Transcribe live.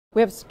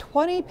We have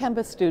 20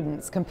 PEMBA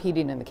students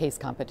competing in the case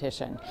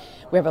competition.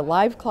 We have a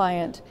live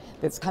client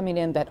that's coming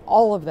in that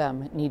all of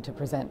them need to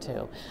present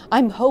to.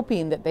 I'm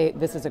hoping that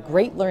this is a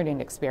great learning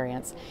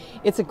experience.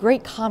 It's a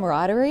great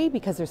camaraderie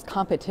because there's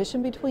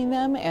competition between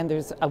them and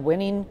there's a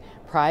winning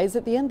prize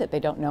at the end that they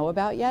don't know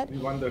about yet. We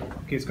won the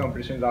case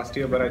competition last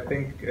year, but I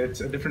think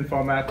it's a different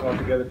format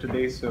altogether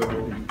today, so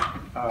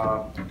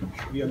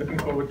we are looking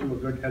forward to a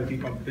good, healthy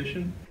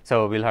competition.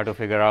 So we'll have to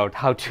figure out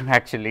how to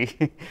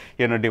actually,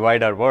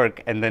 divide our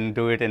work and then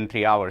do it in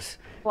 3 hours.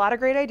 A lot of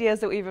great ideas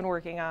that we've been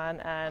working on,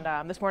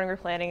 and this morning we're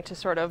planning to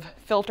sort of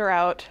filter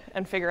out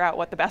and figure out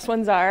what the best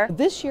ones are.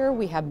 This year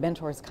we have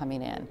mentors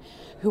coming in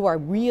who are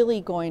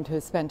really going to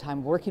spend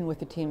time working with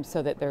the team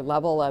so that their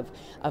level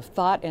of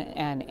thought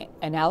and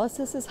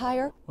analysis is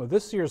higher. Well,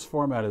 this year's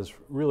format is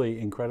really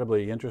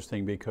incredibly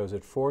interesting because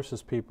it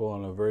forces people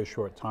on a very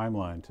short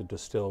timeline to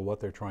distill what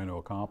they're trying to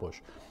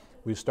accomplish.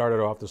 We started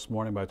off this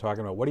morning by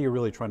talking about what are you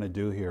really trying to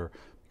do here,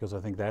 because I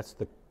think that's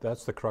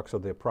the crux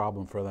of the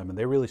problem for them, and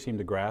they really seem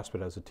to grasp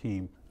it as a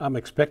team. I'm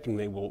expecting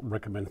they will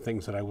recommend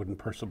things that I wouldn't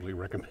personally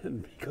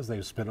recommend because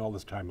they've spent all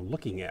this time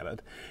looking at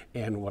it,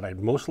 and what I'd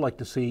most like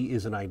to see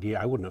is an idea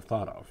I wouldn't have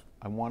thought of.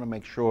 I want to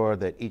make sure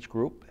that each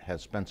group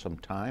has spent some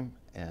time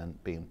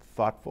and being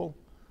thoughtful,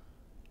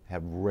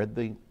 have read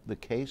the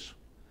case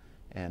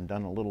and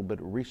done a little bit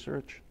of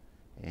research,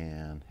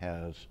 and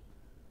has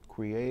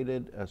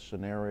created a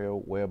scenario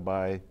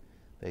whereby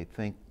they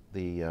think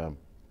the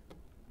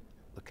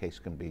case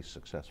can be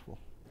successful.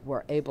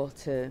 Were able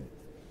to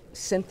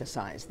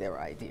synthesize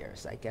their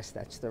ideas, I guess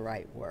that's the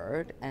right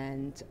word,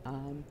 and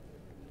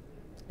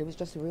it was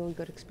just a really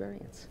good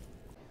experience.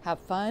 Have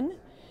fun,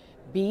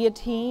 be a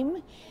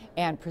team,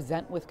 and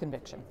present with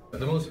conviction.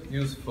 The most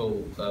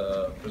useful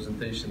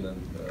presentation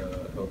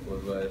and helpful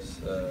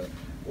advice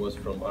was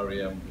from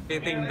REM. I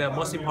think the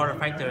most important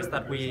factor is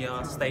that we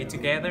stay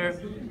together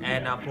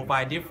and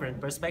provide different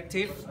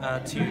perspectives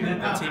to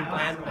the team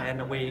plan,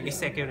 and we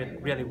execute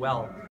it really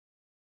well.